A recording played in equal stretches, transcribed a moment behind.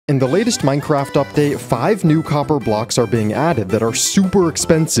In the latest Minecraft update, 5 new copper blocks are being added that are super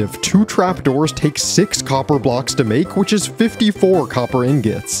expensive. 2 trapdoors take 6 copper blocks to make, which is 54 copper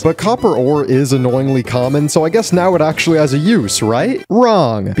ingots. But copper ore is annoyingly common, so I guess now it actually has a use, right?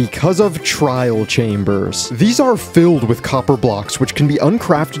 Wrong! Because of trial chambers. These are filled with copper blocks, which can be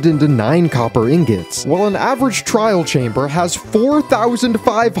uncrafted into 9 copper ingots, while an average trial chamber has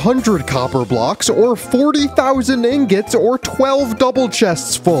 4,500 copper blocks, or 40,000 ingots, or 12 double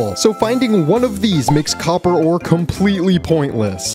chests full. So finding one of these makes copper ore completely pointless.